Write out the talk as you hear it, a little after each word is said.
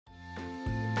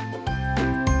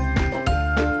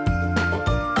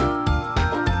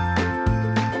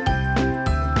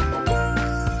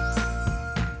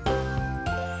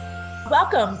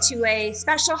Welcome to a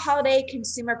special holiday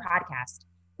consumer podcast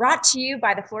brought to you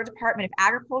by the Florida Department of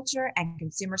Agriculture and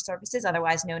Consumer Services,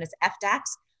 otherwise known as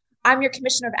FDACS. I'm your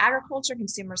Commissioner of Agriculture and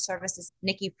Consumer Services,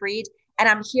 Nikki Fried, and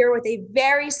I'm here with a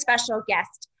very special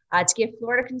guest to give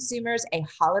Florida consumers a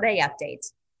holiday update.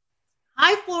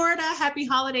 Hi, Florida. Happy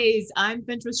holidays. I'm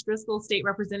Fentrice Driskell, State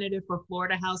Representative for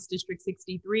Florida House District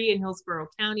 63 in Hillsborough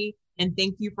County, and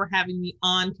thank you for having me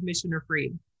on, Commissioner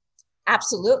Fried.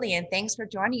 Absolutely, and thanks for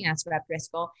joining us, Rep.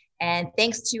 Driskell, and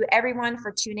thanks to everyone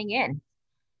for tuning in.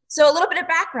 So a little bit of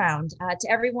background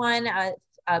to everyone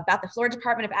about the Florida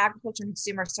Department of Agriculture and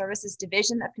Consumer Services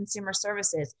Division of Consumer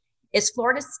Services is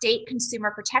Florida's state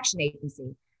consumer protection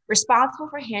agency, responsible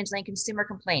for handling consumer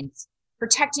complaints,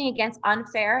 protecting against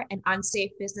unfair and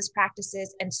unsafe business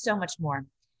practices, and so much more.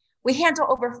 We handle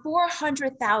over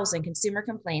 400,000 consumer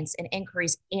complaints and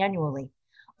inquiries annually,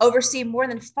 oversee more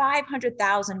than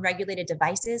 500,000 regulated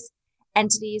devices,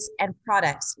 entities, and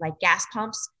products like gas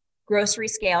pumps, grocery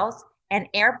scales, and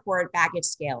airport baggage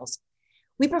scales.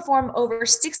 We perform over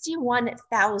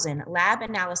 61,000 lab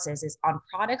analyses on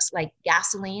products like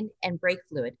gasoline and brake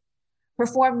fluid,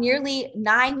 perform nearly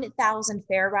 9,000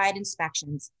 fair ride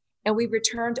inspections, and we've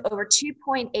returned over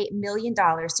 $2.8 million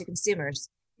to consumers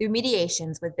through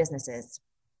mediations with businesses.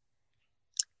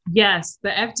 Yes, the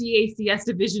FDACS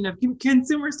Division of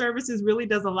Consumer Services really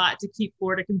does a lot to keep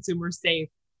Florida consumers safe.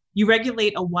 You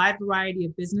regulate a wide variety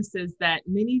of businesses that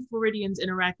many Floridians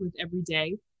interact with every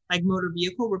day, like motor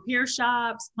vehicle repair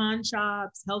shops, pawn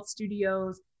shops, health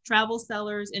studios, travel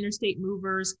sellers, interstate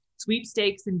movers,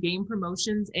 sweepstakes and game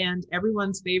promotions, and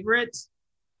everyone's favorite,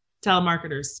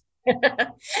 telemarketers.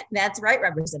 That's right,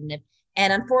 Representative.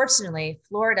 And unfortunately,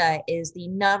 Florida is the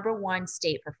 #1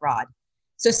 state for fraud.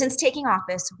 So since taking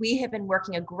office, we have been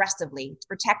working aggressively to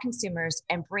protect consumers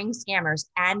and bring scammers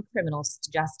and criminals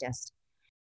to justice.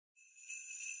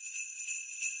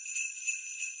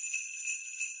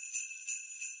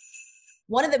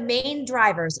 One of the main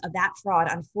drivers of that fraud,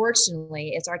 unfortunately,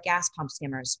 is our gas pump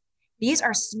skimmers. These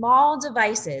are small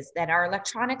devices that are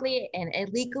electronically and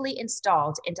illegally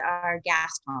installed into our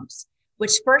gas pumps,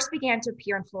 which first began to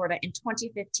appear in Florida in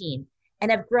 2015 and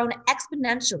have grown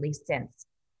exponentially since.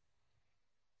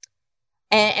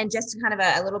 And just kind of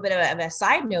a little bit of a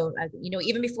side note,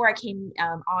 even before I came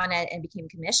on and became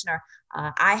commissioner,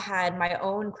 I had my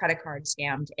own credit card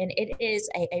scammed, and it is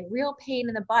a real pain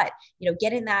in the butt,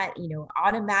 getting that,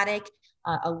 automatic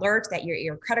alert that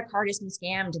your credit card has been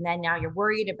scammed, and then now you're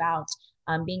worried about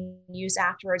being used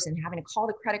afterwards and having to call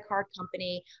the credit card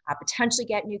company, potentially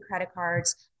get new credit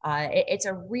cards. It's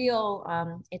a real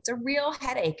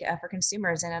headache for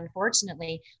consumers, and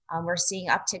unfortunately, we're seeing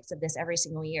upticks of this every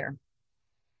single year.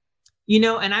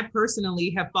 And I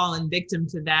personally have fallen victim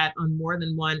to that on more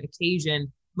than one occasion.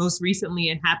 Most recently,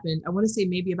 it happened, I want to say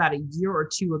maybe about a year or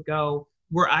two ago,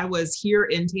 where I was here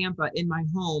in Tampa in my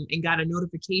home and got a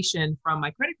notification from my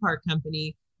credit card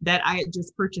company that I had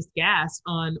just purchased gas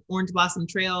on Orange Blossom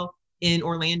Trail in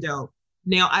Orlando.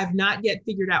 Now, I've not yet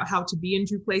figured out how to be in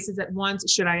two places at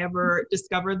once. Should I ever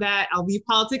discover that, I'll leave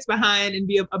politics behind and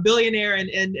be a billionaire, and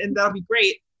that'll be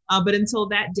great. But until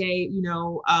that day,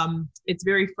 it's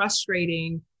very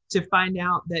frustrating to find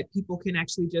out that people can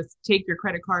actually just take your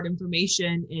credit card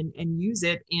information and use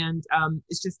it. And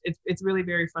it's really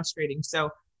very frustrating. So,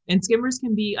 and skimmers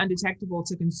can be undetectable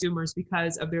to consumers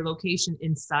because of their location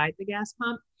inside the gas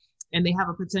pump. And they have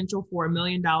a potential for $1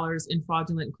 million in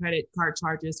fraudulent credit card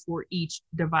charges for each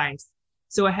device.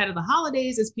 So ahead of the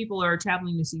holidays, as people are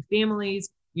traveling to see families,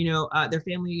 their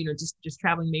family, just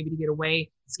traveling maybe to get away,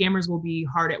 scammers will be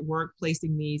hard at work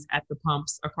placing these at the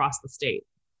pumps across the state.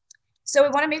 So we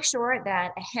want to make sure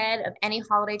that ahead of any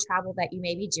holiday travel that you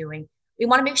may be doing, we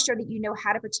want to make sure that you know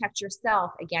how to protect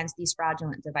yourself against these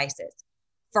fraudulent devices.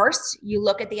 First, you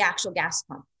look at the actual gas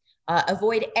pump.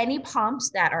 Avoid any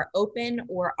pumps that are open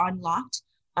or unlocked.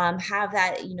 Have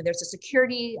that, there's a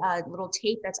security little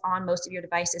tape that's on most of your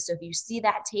devices. So if you see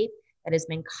that tape that has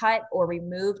been cut or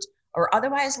removed, or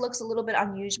otherwise looks a little bit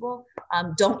unusual,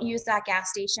 don't use that gas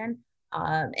station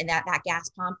and that gas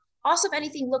pump. Also, if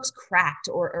anything looks cracked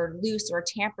or loose or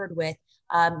tampered with,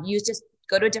 just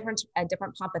go to a different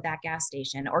pump at that gas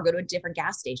station or go to a different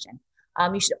gas station.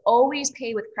 You should always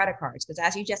pay with credit cards, because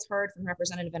as you just heard from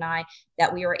Representative and I,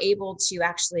 that we were able to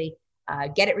actually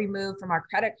get it removed from our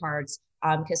credit cards,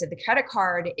 because if the credit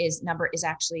card number is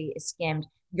actually skimmed,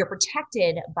 you're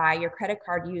protected by your credit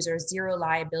card user's zero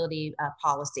liability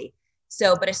policy.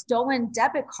 So, but a stolen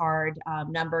debit card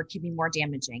number can be more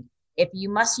damaging. If you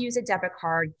must use a debit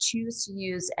card, choose to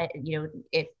use a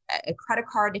credit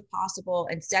card if possible,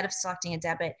 instead of selecting a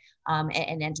debit,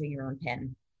 and enter your own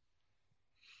PIN.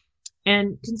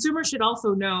 And consumers should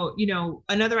also know,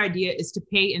 another idea is to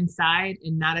pay inside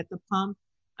and not at the pump.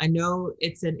 I know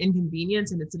it's an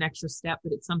inconvenience and it's an extra step,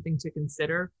 but it's something to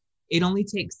consider. It only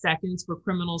takes seconds for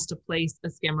criminals to place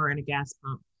a skimmer in a gas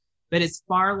pump, but it's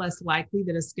far less likely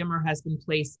that a skimmer has been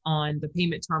placed on the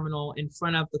payment terminal in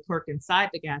front of the clerk inside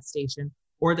the gas station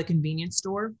or the convenience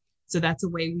store. So that's a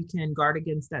way we can guard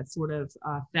against that sort of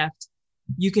theft.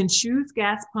 You can choose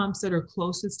gas pumps that are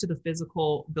closest to the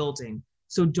physical building.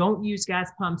 So don't use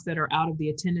gas pumps that are out of the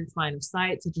attendant's line of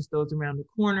sight, such as those around the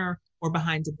corner or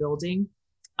behind a building.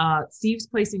 Thieves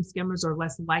placing skimmers are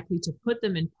less likely to put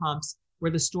them in pumps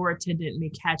where the store attendant may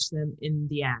catch them in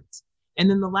the act. And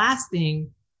then the last thing,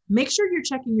 make sure you're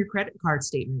checking your credit card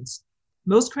statements.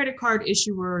 Most credit card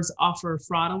issuers offer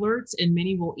fraud alerts, and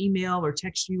many will email or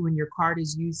text you when your card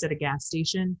is used at a gas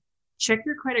station. Check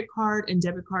your credit card and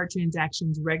debit card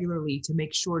transactions regularly to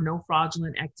make sure no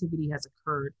fraudulent activity has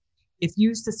occurred. If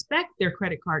you suspect their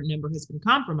credit card number has been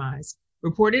compromised,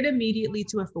 report it immediately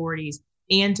to authorities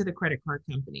and to the credit card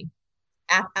company.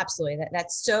 Absolutely.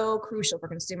 That's so crucial for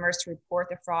consumers to report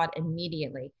the fraud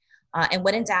immediately. And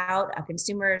when in doubt,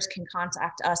 consumers can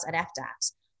contact us at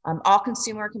FDACS. All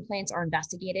consumer complaints are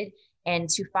investigated. And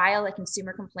to file a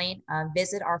consumer complaint,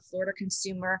 visit our Florida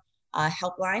Consumer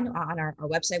helpline on our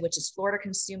website, which is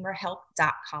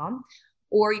floridaconsumerhelp.com.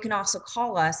 Or you can also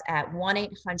call us at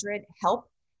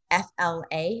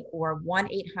 1-800-HELP-FLA or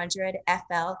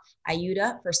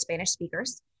 1-800-FL-AYUDA for Spanish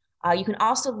speakers. You can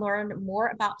also learn more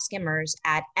about skimmers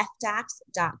at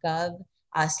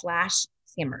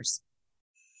fdacs.gov/skimmers.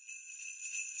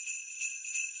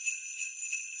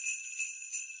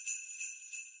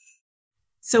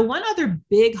 So one other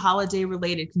big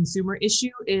holiday-related consumer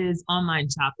issue is online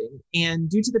shopping. And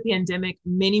due to the pandemic,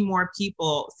 many more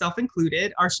people,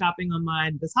 self-included, are shopping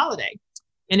online this holiday.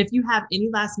 And if you have any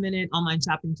last-minute online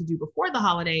shopping to do before the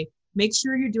holiday, make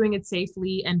sure you're doing it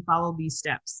safely and follow these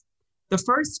steps. The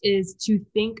first is to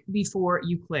think before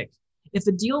you click. If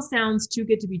a deal sounds too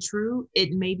good to be true,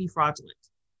 it may be fraudulent.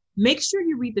 Make sure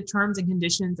you read the terms and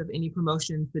conditions of any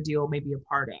promotions the deal may be a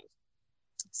part of.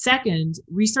 Second,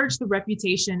 research the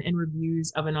reputation and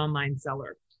reviews of an online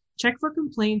seller. Check for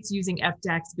complaints using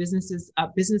FDACS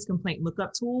business complaint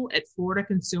lookup tool at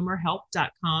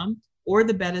floridaconsumerhelp.com or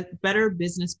the Better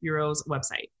Business Bureau's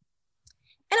website.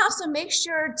 And also make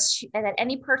sure that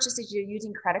any purchases you're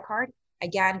using credit card,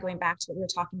 again, going back to what we were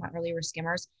talking about earlier with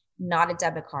skimmers, not a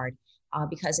debit card.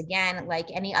 Because again,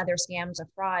 like any other scams or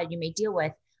fraud you may deal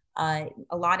with, a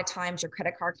lot of times your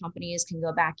credit card companies can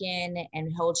go back in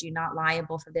and hold you not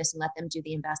liable for this and let them do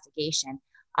the investigation.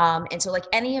 And so like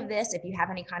any of this, if you have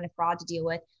any kind of fraud to deal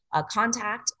with,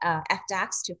 contact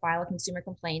FDACS to file a consumer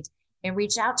complaint and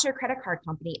reach out to your credit card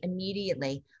company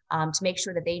immediately to make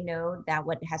sure that they know that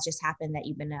what has just happened, that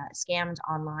you've been scammed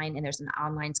online and there's an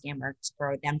online scammer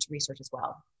for them to research as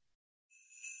well.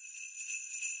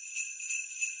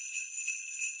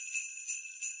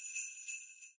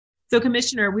 So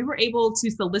Commissioner, we were able to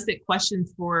solicit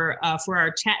questions for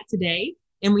our chat today.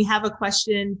 And we have a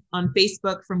question on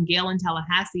Facebook from Gail in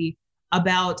Tallahassee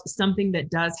about something that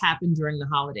does happen during the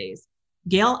holidays.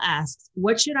 Gail asks,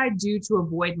 what should I do to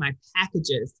avoid my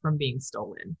packages from being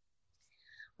stolen?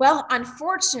 Well,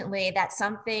 unfortunately, that's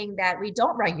something that we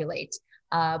don't regulate,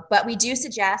 but we do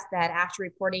suggest that after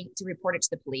report it to the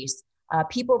police.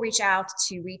 People reach out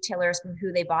to retailers from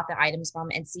who they bought the items from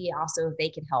and see also if they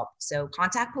can help. So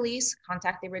contact police,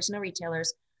 contact the original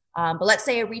retailers. But let's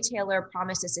say a retailer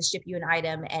promises to ship you an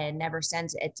item and never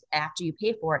sends it after you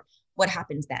pay for it. What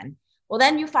happens then? Well,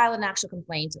 then you file an actual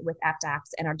complaint with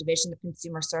FDACS and our Division of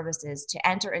Consumer Services to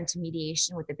enter into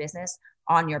mediation with the business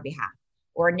on your behalf,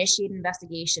 or initiate an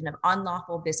investigation of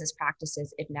unlawful business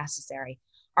practices if necessary.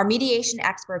 Our mediation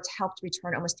experts helped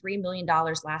return almost $3 million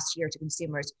last year to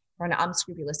consumers from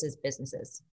unscrupulous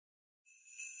businesses.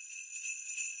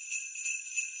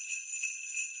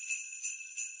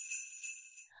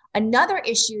 Another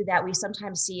issue that we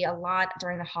sometimes see a lot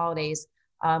during the holidays,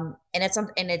 and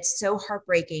it's so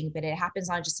heartbreaking, but it happens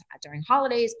not just during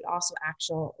holidays, but also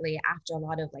actually after a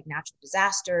lot of like natural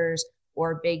disasters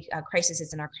or big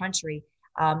crises in our country,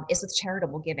 is with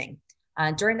charitable giving.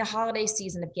 During the holiday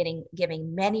season of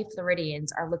giving, many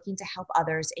Floridians are looking to help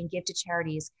others and give to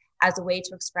charities as a way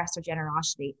to express their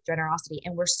generosity.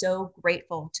 And we're so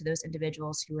grateful to those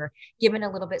individuals who are giving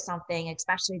a little bit something,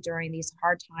 especially during these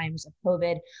hard times of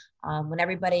COVID, when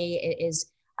everybody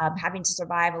is having to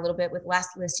survive a little bit with less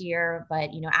this year,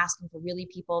 but asking for really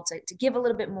people to give a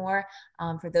little bit more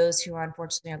for those who are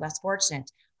unfortunately are less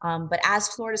fortunate. But as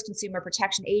Florida's Consumer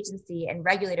Protection Agency and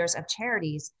regulators of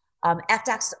charities,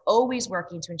 FDACS is always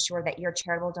working to ensure that your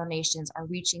charitable donations are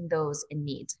reaching those in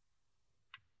need.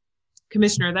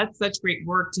 Commissioner, that's such great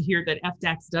work to hear that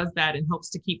FDACS does that and helps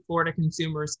to keep Florida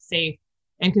consumers safe.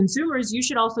 And consumers, you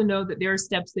should also know that there are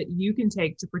steps that you can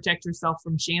take to protect yourself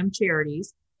from sham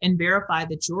charities and verify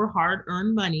that your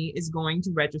hard-earned money is going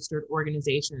to registered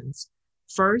organizations.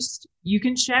 First, you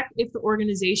can check if the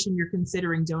organization you're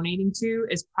considering donating to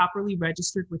is properly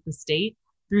registered with the state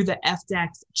through the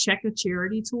FDACS Check a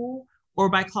Charity tool, or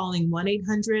by calling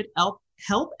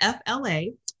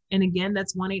 1-800-HELP-FLA. And again,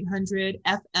 that's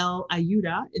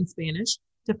 1-800-FL-AYUDA in Spanish,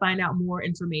 to find out more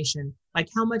information, like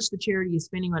how much the charity is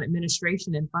spending on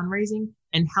administration and fundraising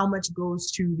and how much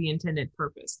goes to the intended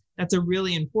purpose. That's a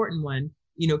really important one,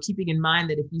 keeping in mind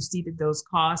that if you see that those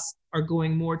costs are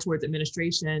going more towards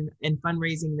administration and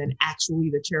fundraising than actually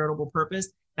the charitable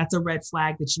purpose, that's a red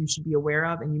flag that you should be aware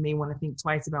of, and you may want to think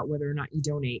twice about whether or not you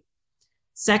donate.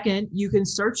 Second, you can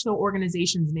search the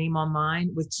organization's name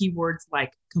online with keywords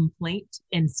like complaint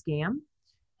and scam.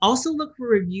 Also look for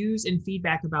reviews and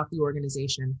feedback about the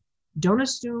organization. Don't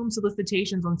assume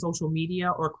solicitations on social media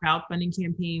or crowdfunding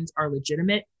campaigns are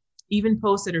legitimate. Even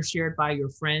posts that are shared by your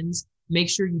friends, make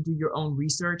sure you do your own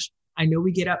research. I know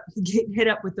we get hit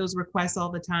up with those requests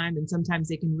all the time, and sometimes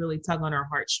they can really tug on our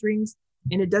heartstrings.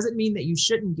 And it doesn't mean that you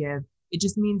shouldn't give. It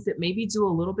just means that maybe do a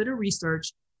little bit of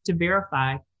research to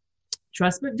verify,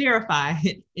 trust but verify,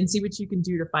 and see what you can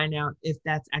do to find out if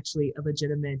that's actually a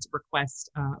legitimate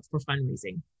request for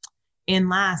fundraising. And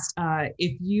last,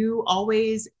 if you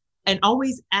always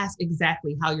ask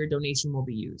exactly how your donation will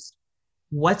be used,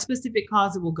 what specific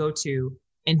cause it will go to,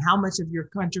 and how much of your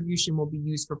contribution will be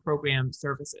used for program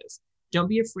services. Don't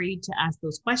be afraid to ask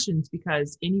those questions,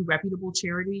 because any reputable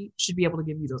charity should be able to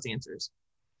give you those answers.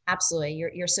 Absolutely.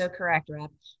 You're so correct, Rep.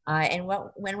 And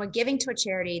when we're giving to a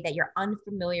charity that you're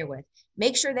unfamiliar with,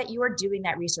 make sure that you are doing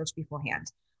that research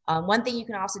beforehand. One thing you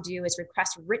can also do is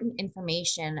request written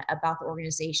information about the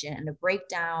organization and a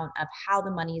breakdown of how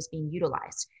the money is being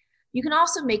utilized. You can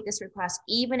also make this request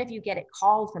even if you get it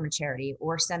called from a charity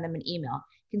or send them an email.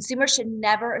 Consumers should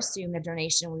never assume their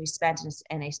donation will be spent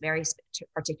in a very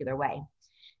particular way.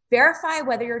 Verify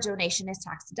whether your donation is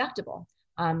tax deductible.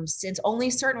 Since only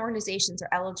certain organizations are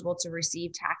eligible to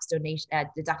receive tax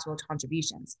deductible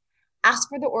contributions. Ask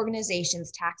for the organization's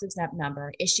tax exempt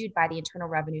number issued by the Internal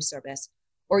Revenue Service,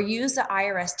 or use the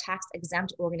IRS tax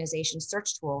exempt organization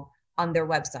search tool on their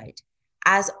website.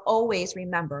 As always,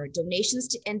 remember, donations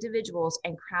to individuals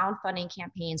and crowdfunding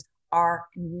campaigns are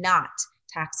not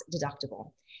tax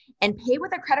deductible. And pay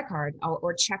with a credit card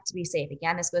or check to be safe.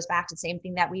 Again, this goes back to the same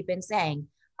thing that we've been saying.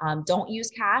 Don't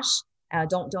use cash.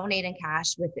 Don't donate in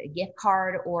cash with a gift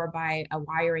card or by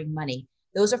wiring money.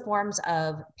 Those are forms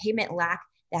of payment lack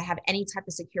that have any type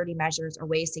of security measures or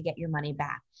ways to get your money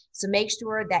back. So make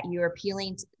sure that you're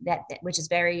appealing to that, which is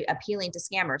very appealing to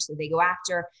scammers. So they go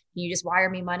after, can you just wire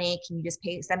me money? Can you just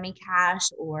send me cash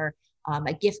or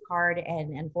a gift card?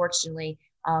 And unfortunately,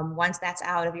 once that's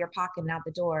out of your pocket and out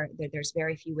the door, there's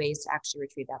very few ways to actually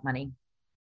retrieve that money.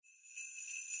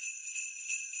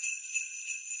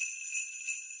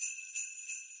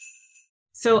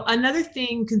 So another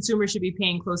thing consumers should be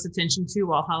paying close attention to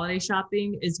while holiday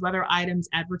shopping is whether items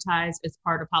advertised as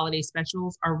part of holiday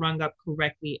specials are rung up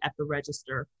correctly at the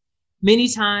register. Many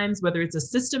times, whether it's a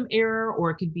system error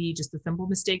or it could be just a simple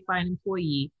mistake by an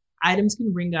employee, items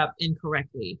can ring up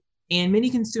incorrectly. And many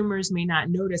consumers may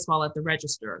not notice while at the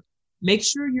register. Make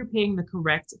sure you're paying the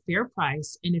correct fair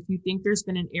price. And if you think there's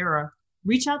been an error,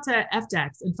 reach out to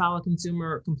FDACS and file a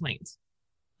consumer complaint.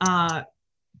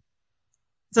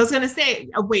 So I was going to say,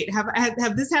 wait,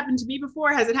 have this happened to me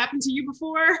before? Has it happened to you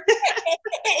before?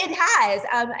 It has.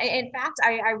 In fact,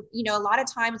 I a lot of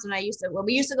times when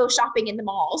we used to go shopping in the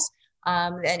malls,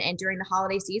 and during the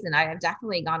holiday season, I have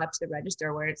definitely gone up to the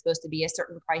register where it's supposed to be a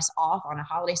certain price off on a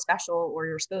holiday special,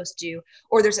 or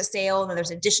or there's a sale and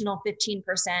there's additional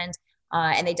 15%,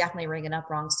 and they definitely ring it up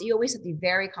wrong. So you always have to be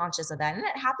very conscious of that. And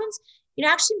it happens,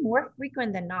 actually more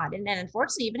frequent than not. And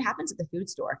unfortunately, even happens at the food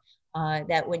store.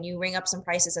 That when you ring up some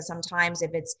prices, that sometimes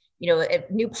if it's, if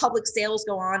new public sales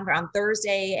go on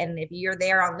Thursday, and if you're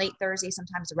there on late Thursday,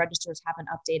 sometimes the registers haven't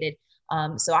updated.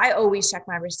 So I always check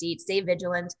my receipts, stay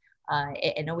vigilant,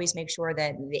 and always make sure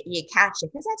that you catch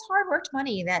it, because that's hard worked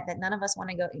money that none of us want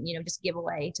to go, just give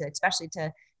away especially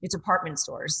to department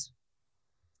stores.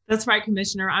 That's right,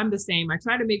 Commissioner. I'm the same. I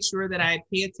try to make sure that I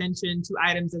pay attention to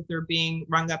items as they're being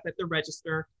rung up at the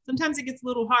register. Sometimes it gets a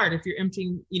little hard if you're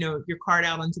emptying, your cart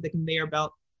out onto the conveyor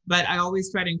belt. But I always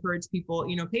try to encourage people,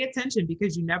 pay attention,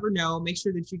 because you never know. Make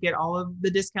sure that you get all of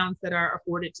the discounts that are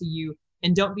afforded to you.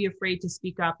 And don't be afraid to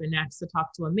speak up and ask to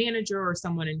talk to a manager or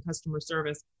someone in customer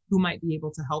service who might be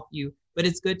able to help you. But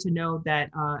it's good to know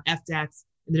that FDACS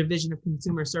And the Division of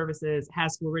Consumer Services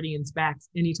has Floridians back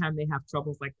anytime they have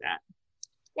troubles like that.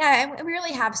 Yeah, and we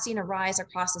really have seen a rise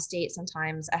across the state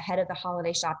sometimes ahead of the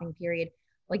holiday shopping period.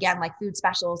 Again, like food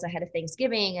specials ahead of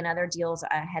Thanksgiving and other deals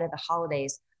ahead of the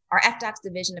holidays. Our FDACS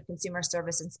Division of Consumer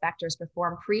Service inspectors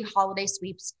perform pre-holiday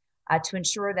sweeps to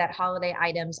ensure that holiday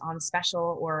items on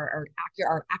special are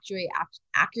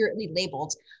accurately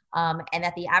labeled, and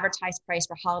that the advertised price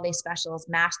for holiday specials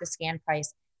match the scan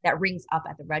price that rings up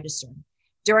at the register.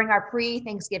 During our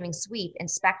pre-Thanksgiving sweep,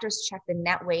 inspectors check the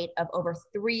net weight of over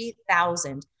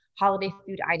 3,000 holiday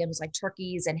food items like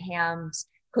turkeys and hams,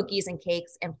 cookies and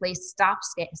cakes, and place stop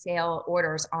sale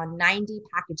orders on 90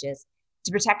 packages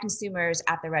to protect consumers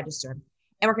at the register.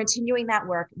 And we're continuing that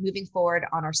work moving forward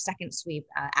on our second sweep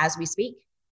as we speak.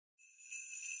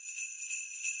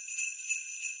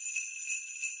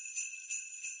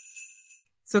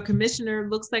 So Commissioner,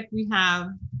 looks like we have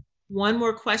one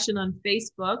more question on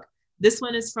Facebook. This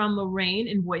one is from Lorraine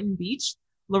in Boynton Beach.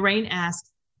 Lorraine asks,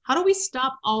 how do we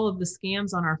stop all of the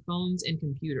scams on our phones and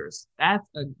computers? That's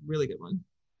a really good one.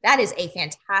 That is a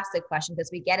fantastic question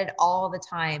because we get it all the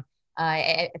time.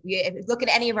 If you look at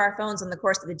any of our phones in the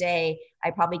course of the day, I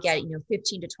probably get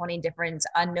 15 to 20 different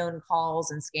unknown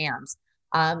calls and scams.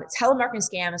 Telemarketing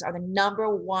scams are the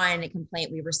 #1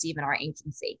 complaint we receive in our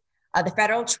agency. The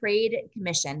Federal Trade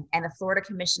Commission and the Florida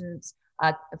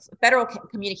Federal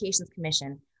Communications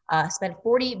Commission spent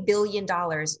 $40 billion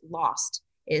lost,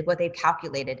 is what they've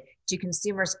calculated, to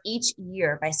consumers each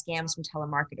year by scams from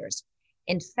telemarketers.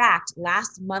 In fact,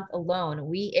 last month alone,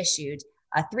 we issued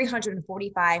a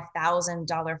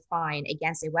 $345,000 fine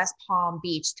against a West Palm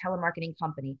Beach telemarketing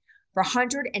company for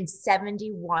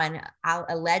 171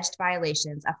 alleged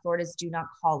violations of Florida's Do Not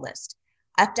Call list.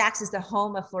 FDACS is the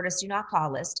home of Florida's Do Not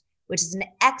Call list, which is an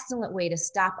excellent way to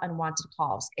stop unwanted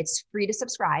calls. It's free to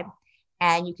subscribe,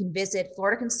 and you can visit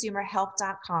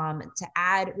floridaconsumerhelp.com to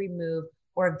add, remove,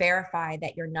 or verify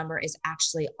that your number is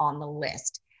actually on the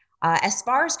list. As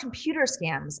far as computer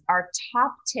scams, our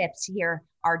top tips here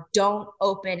are don't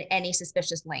open any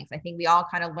suspicious links. I think we all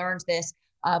kind of learned this,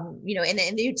 in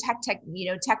the new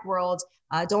tech world.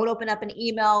 Don't open up an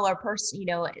email or person,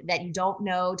 that you don't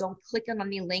know. Don't click on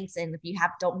any links, and if you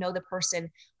don't know the person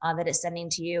that is sending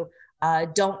to you,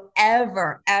 don't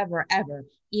ever, ever, ever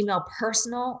email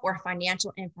personal or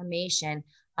financial information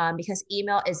because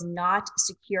email is not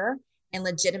secure. And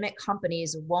legitimate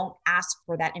companies won't ask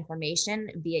for that information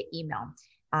via email.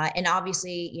 And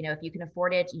obviously, if you can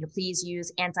afford it, please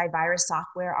use antivirus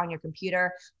software on your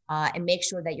computer and make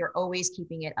sure that you're always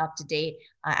keeping it up to date.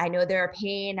 I know they're a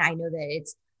pain. I know that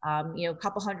it's, a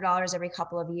couple $100 every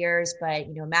couple of years, but,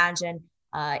 imagine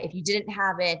if you didn't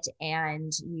have it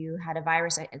and you had a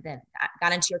virus that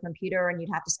got into your computer and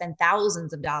you'd have to spend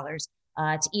thousands of dollars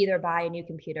to either buy a new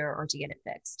computer or to get it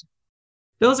fixed.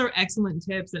 Those are excellent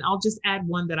tips. And I'll just add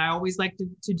one that I always like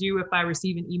to do if I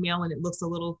receive an email and it looks a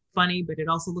little funny, but it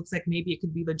also looks like maybe it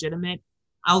could be legitimate.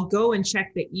 I'll go and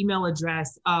check the email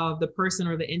address of the person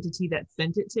or the entity that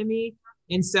sent it to me.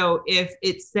 And so if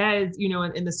it says,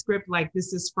 in the script, like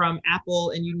this is from Apple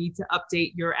and you need to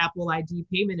update your Apple ID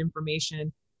payment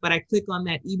information, but I click on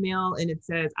that email and it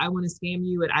says, I want to scam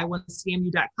you at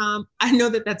iwanttoscammyou.com, I know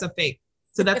that that's a fake.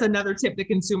 So that's another tip that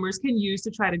consumers can use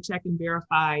to try to check and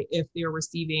verify if they're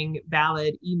receiving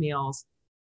valid emails.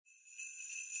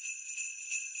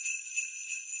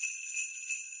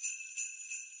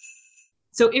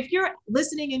 So if you're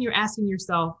listening and you're asking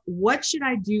yourself, what should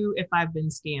I do if I've been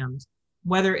scammed?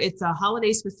 Whether it's a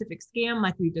holiday specific scam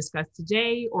like we discussed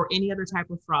today or any other type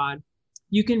of fraud,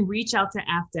 you can reach out to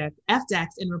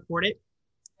FDACS and report it.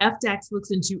 FDACS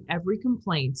looks into every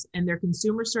complaint and their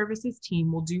consumer services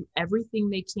team will do everything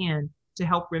they can to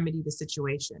help remedy the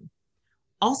situation.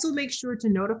 Also make sure to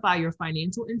notify your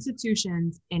financial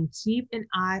institutions and keep an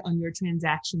eye on your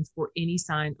transactions for any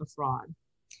sign of fraud.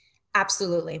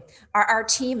 Absolutely. Our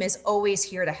team is always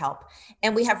here to help.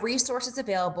 And we have resources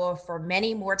available for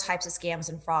many more types of scams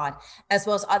and fraud, as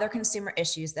well as other consumer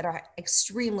issues that are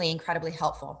extremely, incredibly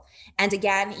helpful. And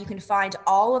again, you can find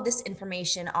all of this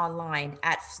information online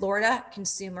at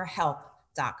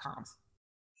floridaconsumerhelp.com.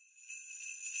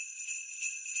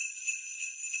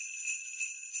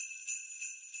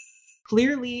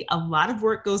 Clearly, a lot of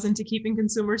work goes into keeping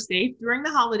consumers safe during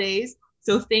the holidays.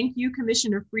 So thank you,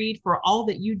 Commissioner Fried, for all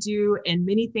that you do, and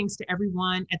many thanks to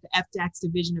everyone at the FDACS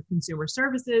Division of Consumer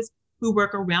Services who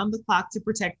work around the clock to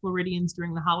protect Floridians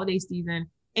during the holiday season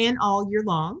and all year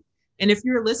long. And if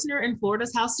you're a listener in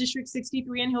Florida's House District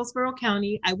 63 in Hillsborough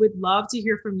County, I would love to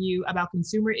hear from you about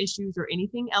consumer issues or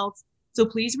anything else. So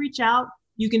please reach out.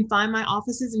 You can find my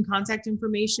offices and contact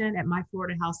information at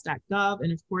myfloridahouse.gov.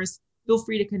 And of course, feel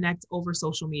free to connect over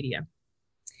social media.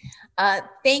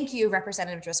 Thank you,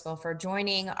 Representative Driskell, for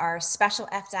joining our special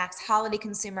FDACS Holiday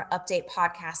Consumer Update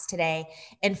podcast today,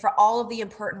 and for all of the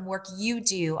important work you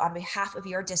do on behalf of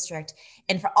your district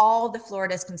and for all the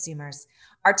Florida's consumers.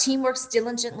 Our team works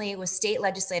diligently with state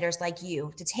legislators like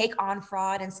you to take on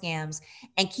fraud and scams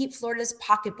and keep Florida's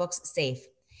pocketbooks safe.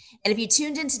 And if you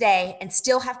tuned in today and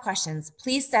still have questions,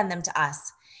 please send them to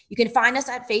us. You can find us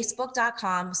at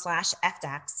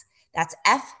facebook.com/FDACS. That's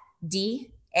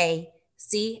FDACS,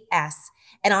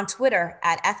 and on Twitter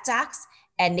at FDACS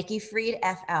and Nikki Fried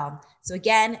FL. So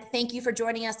again, thank you for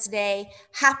joining us today.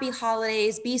 Happy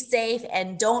holidays, be safe,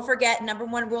 and don't forget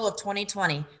 #1 rule of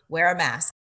 2020, wear a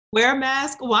mask. Wear a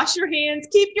mask, wash your hands,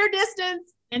 keep your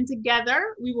distance, and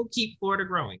together we will keep Florida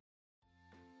growing.